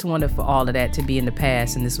he just wanted for all of that to be in the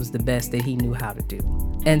past, and this was the best that he knew how to do.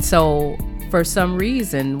 And so for some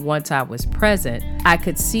reason, once I was present, I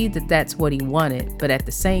could see that that's what he wanted, but at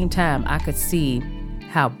the same time, I could see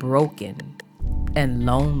how broken and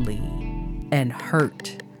lonely and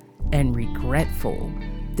hurt and regretful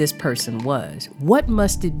this person was. What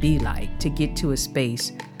must it be like to get to a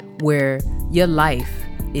space where your life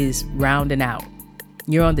is rounding out?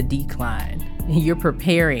 You're on the decline. You're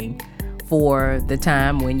preparing for the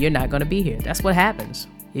time when you're not going to be here. That's what happens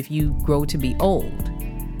if you grow to be old.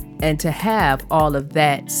 And to have all of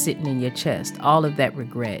that sitting in your chest, all of that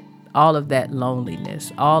regret, all of that loneliness,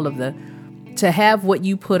 to have what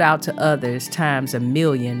you put out to others times a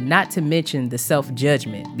million, not to mention the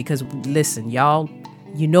self-judgment. Because listen, y'all,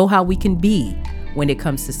 you know how we can be when it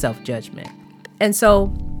comes to self-judgment. And so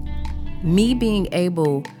me being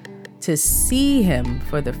able to see him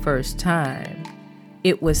for the first time,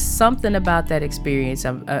 it was something about that experience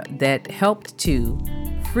that helped to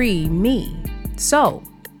free me. So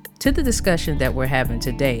to the discussion that we're having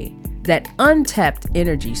today, that untapped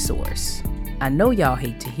energy source, I know y'all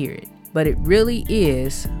hate to hear it, but it really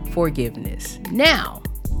is forgiveness. Now,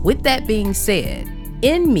 with that being said,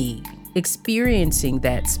 in me experiencing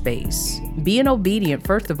that space, being obedient,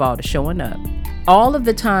 first of all, to showing up, all of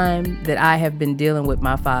the time that I have been dealing with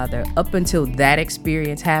my father up until that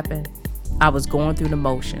experience happened, I was going through the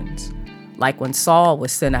motions. Like when Saul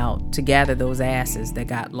was sent out to gather those asses that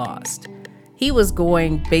got lost. He was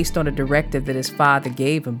going based on a directive that his father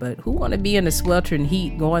gave him, but who want to be in the sweltering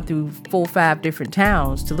heat going through 4-5 different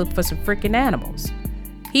towns to look for some freaking animals?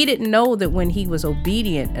 He didn't know that when he was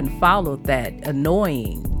obedient and followed that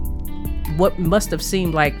annoying, what must have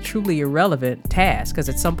seemed like truly irrelevant task, because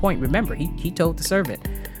at some point, remember, he told the servant,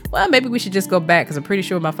 well, maybe we should just go back because I'm pretty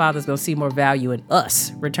sure my father's going to see more value in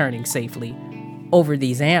us returning safely over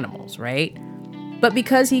these animals, right? But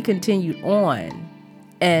because he continued on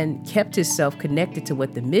and kept himself connected to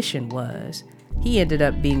what the mission was, he ended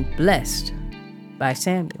up being blessed by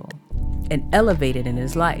Samuel and elevated in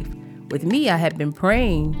his life. With me, I had been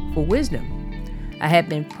praying for wisdom. I had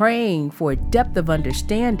been praying for a depth of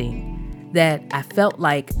understanding that I felt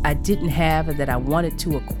like I didn't have and that I wanted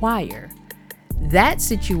to acquire. That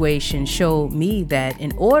situation showed me that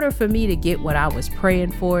in order for me to get what I was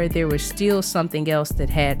praying for, there was still something else that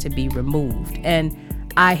had to be removed. And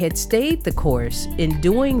I had stayed the course in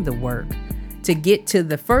doing the work to get to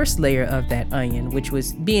the first layer of that onion, which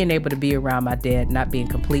was being able to be around my dad, not being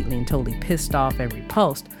completely and totally pissed off and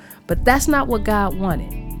repulsed. But that's not what God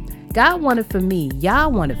wanted. God wanted for me, Yah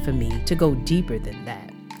wanted for me to go deeper than that.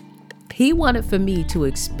 He wanted for me to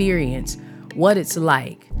experience what it's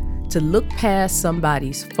like to look past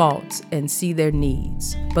somebody's faults and see their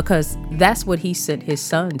needs, because that's what he sent his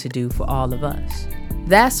son to do for all of us.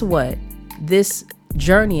 That's what this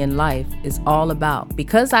journey in life is all about.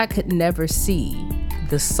 Because I could never see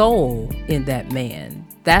the soul in that man,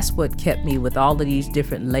 that's what kept me with all of these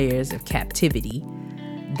different layers of captivity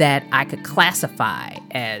that I could classify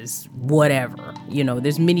as whatever. You know,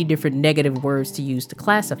 there's many different negative words to use to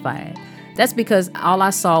classify it. That's because all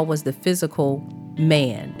I saw was the physical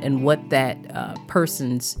man and what that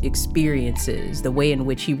person's experiences, the way in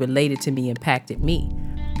which he related to me, impacted me.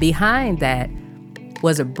 Behind that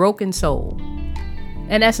was a broken soul.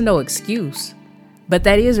 And that's no excuse, but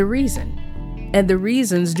that is a reason. And the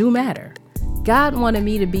reasons do matter. God wanted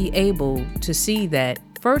me to be able to see that,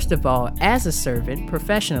 first of all, as a servant,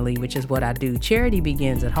 professionally, which is what I do, charity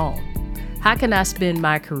begins at home. How can I spend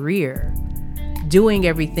my career doing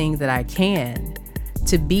everything that I can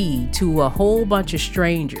to be to a whole bunch of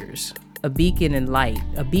strangers a beacon of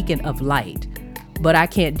light, but I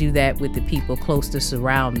can't do that with the people close to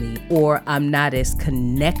surround me, or I'm not as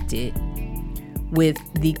connected with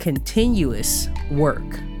the continuous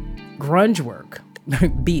work, grunge work,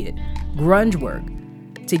 be it grunge work,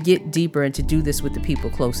 to get deeper and to do this with the people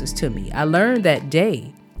closest to me. I learned that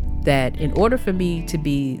day that in order for me to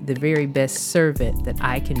be the very best servant that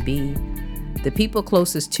I can be, the people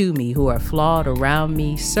closest to me who are flawed around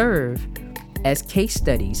me serve as case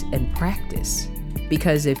studies and practice.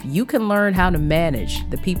 Because if you can learn how to manage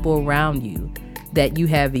the people around you that you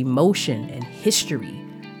have emotion and history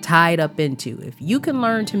tied up into, if you can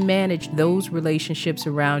learn to manage those relationships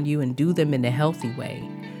around you and do them in a healthy way,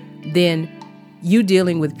 then you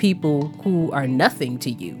dealing with people who are nothing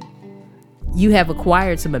to you, you have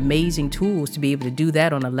acquired some amazing tools to be able to do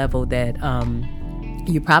that on a level that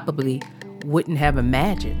you probably wouldn't have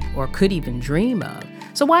imagined or could even dream of.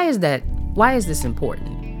 So why is that? Why is this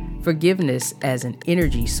important? Forgiveness as an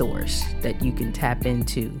energy source that you can tap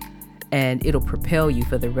into, and it'll propel you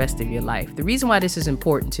for the rest of your life. The reason why this is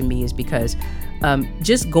important to me is because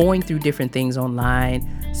just going through different things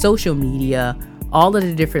online, social media, all of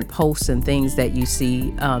the different posts and things that you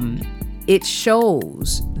see, it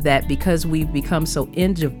shows that because we've become so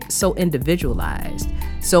individualized,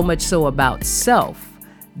 so much so about self,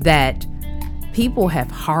 that people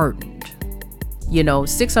have hardened.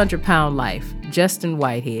 600-pound life, Justin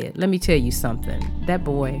Whitehead. Let me tell you something. That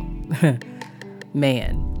boy,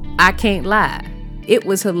 man, I can't lie. It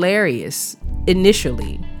was hilarious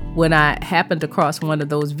initially when I happened across one of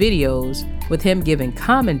those videos with him giving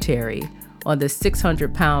commentary on the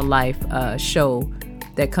 600-pound life show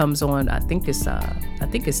that comes on. I think it's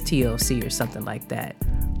TLC or something like that.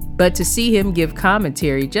 But to see him give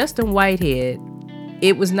commentary, Justin Whitehead,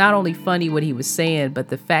 it was not only funny what he was saying, but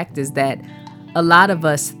the fact is that a lot of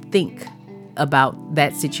us think about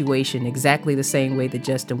that situation exactly the same way that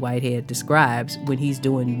Justin Whitehead describes when he's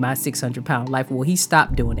doing My 600-Pound Life. Well, he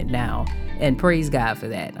stopped doing it now, and praise God for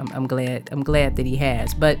that. I'm glad that he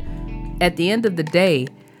has. But at the end of the day,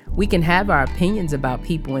 we can have our opinions about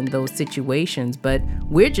people in those situations, but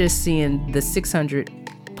we're just seeing the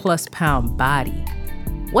 600+ pound body.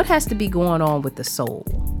 What has to be going on with the soul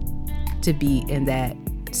to be in that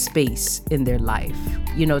space in their life,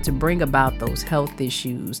 to bring about those health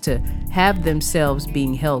issues, to have themselves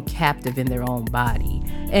being held captive in their own body?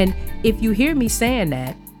 And if you hear me saying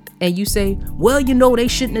that and you say, well, they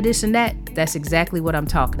shouldn't have this and that, that's exactly what I'm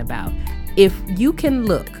talking about. If you can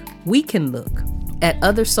we can look at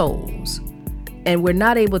other souls, and we're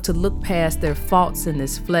not able to look past their faults in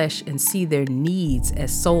this flesh and see their needs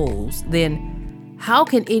as souls, then how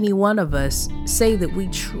can any one of us say that we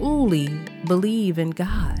truly believe in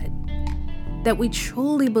God, that we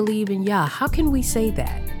truly believe in Yah? How can we say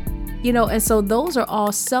that? And so those are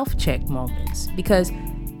all self-check moments, because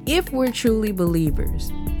if we're truly believers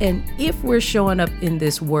and if we're showing up in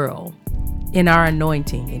this world in our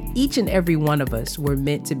anointing, and each and every one of us were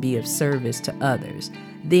meant to be of service to others,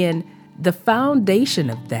 then the foundation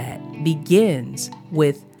of that begins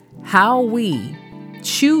with how we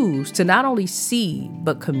choose to not only see,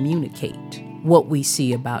 but communicate what we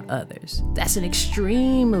see about others. That's an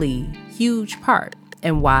extremely huge part.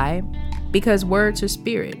 And why? Because words are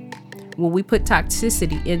spirit. When we put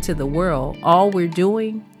toxicity into the world, all we're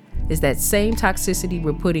doing is that same toxicity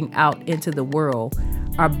we're putting out into the world,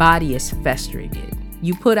 our body is festering it.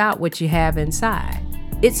 You put out what you have inside.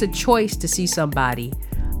 It's a choice to see somebody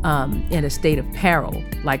in a state of peril,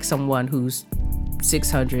 like someone who's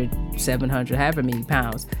 600, 700, however many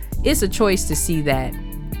pounds. It's a choice to see that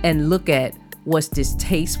and look at what's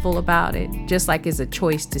distasteful about it, just like it's a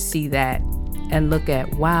choice to see that and look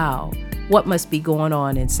at, wow, what must be going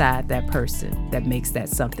on inside that person that makes that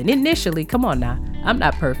something. Initially, come on now, I'm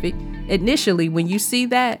not perfect. Initially, when you see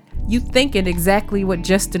that, you thinking exactly what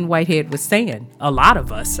Justin Whitehead was saying. A lot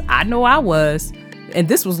of us, I know I was. And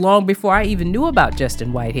this was long before I even knew about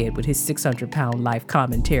Justin Whitehead with his 600-pound life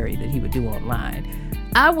commentary that he would do online.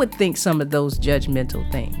 I would think some of those judgmental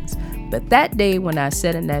things. But that day when I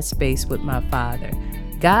sat in that space with my father,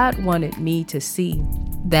 God wanted me to see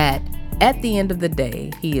that at the end of the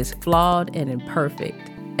day, he is flawed and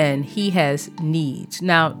imperfect, and he has needs.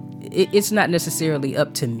 Now, it's not necessarily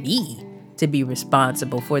up to me to be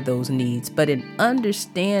responsible for those needs, but in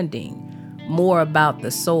understanding more about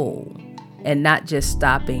the soul, and not just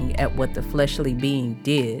stopping at what the fleshly being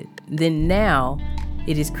did, then now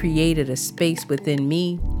it has created a space within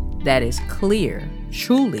me that is clear,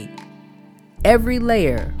 truly. Every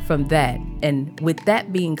layer from that, and with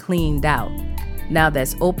that being cleaned out, now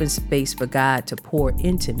that's open space for God to pour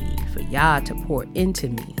into me, for Yah to pour into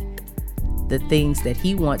me the things that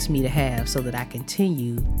he wants me to have, so that I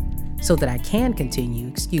continue so that I can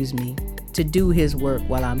continue, to do his work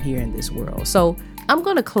while I'm here in this world. So I'm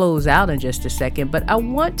going to close out in just a second, but I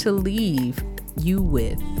want to leave you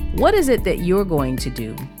with, what is it that you're going to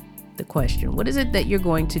do? The question, what is it that you're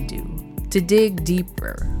going to do to dig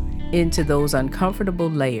deeper into those uncomfortable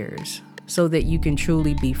layers so that you can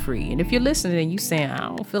truly be free? And if you're listening and you saying, I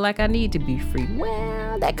don't feel like I need to be free,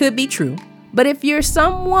 well, that could be true. But if you're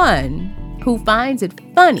someone who finds it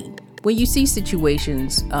funny when you see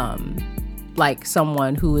situations like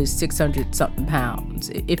someone who is 600 something pounds,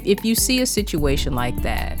 if you see a situation like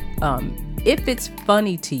that, if it's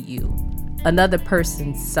funny to you, another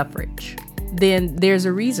person's suffrage, then there's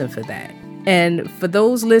a reason for that. And for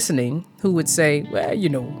those listening who would say, well,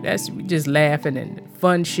 that's just laughing and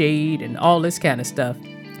fun shade and all this kind of stuff,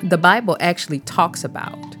 the Bible actually talks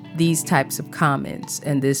about these types of comments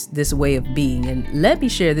and this way of being. And let me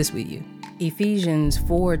share this with you. Ephesians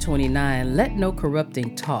 4:29, let no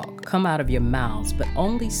corrupting talk come out of your mouths, but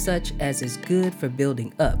only such as is good for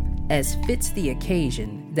building up, as fits the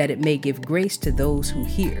occasion, that it may give grace to those who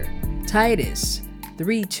hear. Titus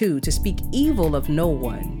 3:2, to speak evil of no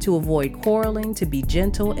one, to avoid quarreling, to be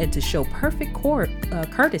gentle, and to show perfect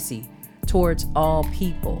courtesy towards all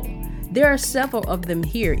people. There are several of them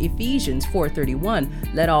here. Ephesians 4:31,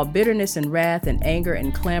 let all bitterness and wrath and anger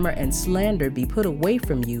and clamor and slander be put away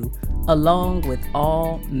from you, along with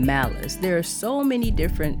all malice. There are so many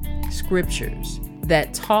different scriptures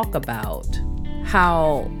that talk about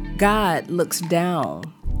how God looks down,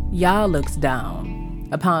 Yah looks down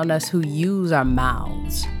upon us who use our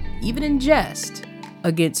mouths, even in jest,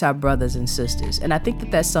 against our brothers and sisters. And I think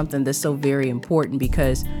that that's something that's so very important,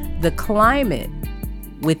 because the climate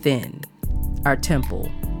within our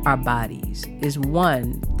temple, our bodies, is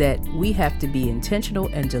one that we have to be intentional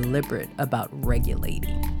and deliberate about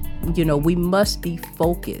regulating. We must be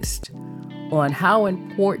focused on how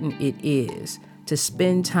important it is to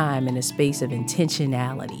spend time in a space of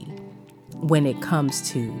intentionality when it comes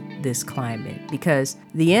to this climate, because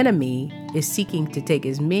the enemy is seeking to take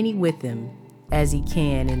as many with him as he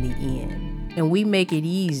can in the end. And we make it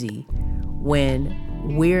easy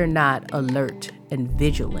when we're not alert and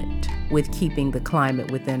vigilant with keeping the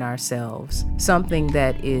climate within ourselves, something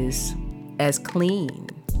that is as clean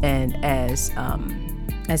and as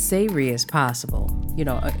savory as possible.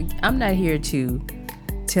 I'm not here to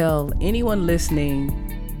tell anyone listening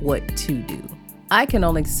what to do. I can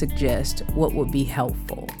only suggest what would be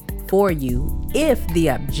helpful for you if the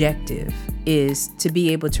objective is to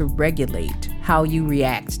be able to regulate how you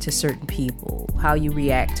react to certain people, how you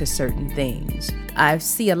react to certain things. I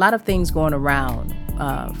see a lot of things going around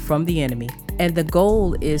from the enemy, and the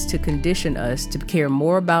goal is to condition us to care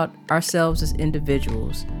more about ourselves as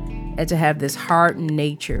individuals and to have this hardened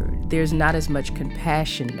nature. There's not as much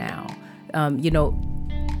compassion now.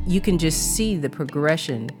 You can just see the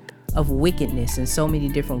progression of wickedness in so many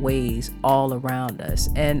different ways all around us.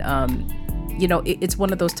 And, it's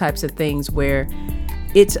one of those types of things where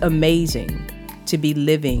it's amazing to be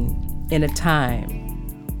living in a time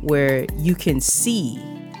where you can see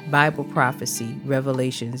Bible prophecy,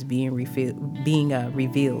 revelations being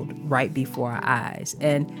revealed right before our eyes.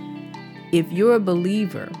 And if you're a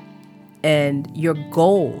believer and your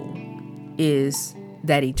goal is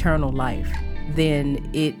that eternal life, then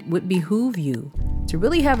it would behoove you to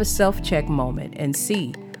really have a self-check moment and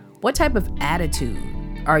see what type of attitude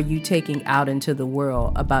are you taking out into the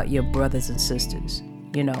world about your brothers and sisters.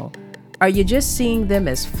 Are you just seeing them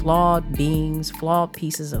as flawed beings, flawed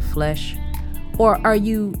pieces of flesh? Or are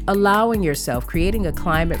you allowing yourself, creating a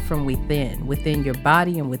climate from within your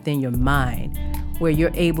body and within your mind, where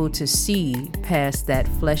you're able to see past that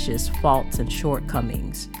flesh's faults and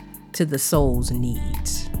shortcomings to the soul's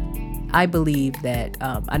needs? I believe that,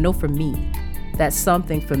 I know for me, that's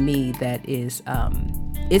something for me that is,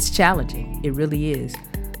 it's challenging. It really is.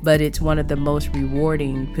 But it's one of the most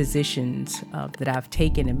rewarding positions that I've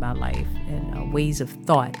taken in my life, and ways of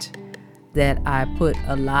thought that I put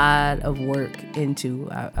a lot of work into.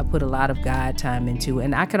 I put a lot of God time into,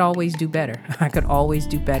 and I could always do better.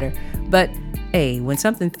 But hey, when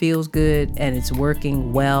something feels good and it's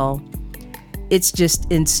working well, it's just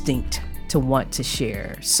instinct to want to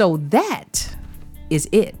share. So that is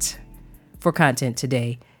it for content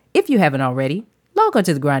today. If you haven't already, log on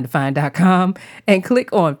to thegrinddefine.com and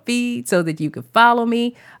click on feed so that you can follow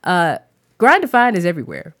me. Grind Define is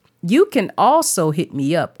everywhere. You can also hit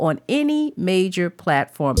me up on any major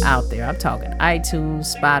platform out there. I'm talking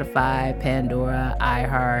iTunes, Spotify, Pandora,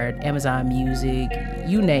 iHeart, Amazon Music,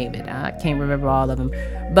 you name it. I can't remember all of them.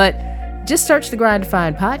 But just search the Grind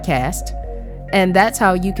Define podcast, and that's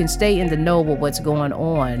how you can stay in the know with what's going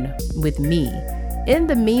on with me In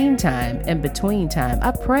the meantime and between time,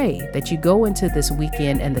 I pray that you go into this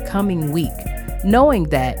weekend and the coming week knowing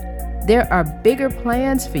that there are bigger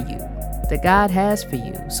plans for you that God has for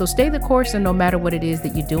you. So stay the course, and no matter what it is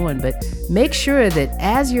that you're doing, but make sure that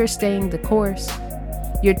as you're staying the course,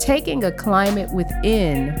 you're taking a climate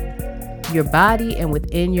within your body and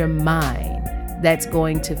within your mind that's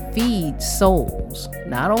going to feed souls,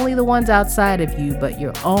 not only the ones outside of you, but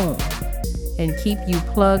your own, and keep you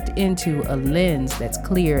plugged into a lens that's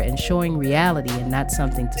clear and showing reality and not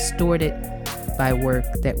something distorted by work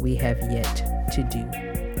that we have yet to do.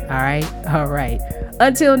 All right.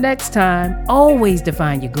 Until next time, always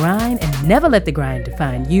define your grind and never let the grind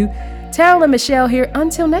define you. Terrell and Michelle here.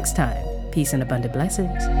 Until next time, peace and abundant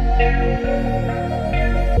blessings.